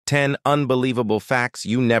10 unbelievable facts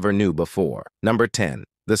you never knew before. Number 10.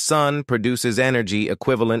 The sun produces energy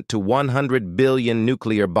equivalent to 100 billion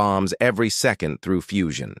nuclear bombs every second through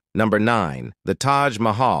fusion. Number 9. The Taj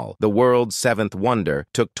Mahal, the world's seventh wonder,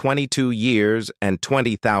 took 22 years and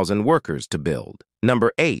 20,000 workers to build.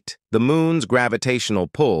 Number 8. The moon's gravitational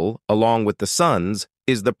pull, along with the sun's,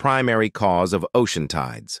 is the primary cause of ocean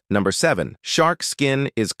tides. Number 7. Shark skin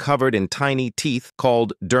is covered in tiny teeth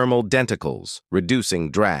called dermal denticles,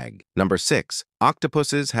 reducing drag. Number 6.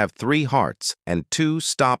 Octopuses have 3 hearts and 2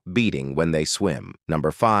 stop beating when they swim. Number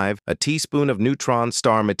 5. A teaspoon of neutron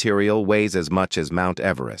star material weighs as much as Mount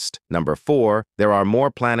Everest. Number 4. There are more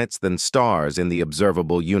planets than stars in the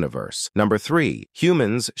observable universe. Number 3.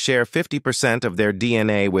 Humans share 50% of their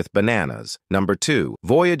DNA with bananas. Number 2.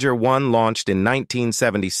 Voyager 1 launched in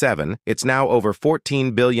 1977. It's now over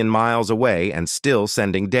 14 billion miles away and still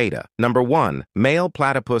sending data. Number 1. Male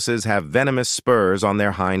platypuses have venomous spurs on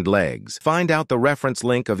their hind legs. Find out the reference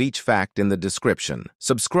link of each fact in the description.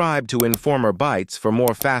 Subscribe to Informer Bites for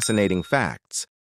more fascinating facts.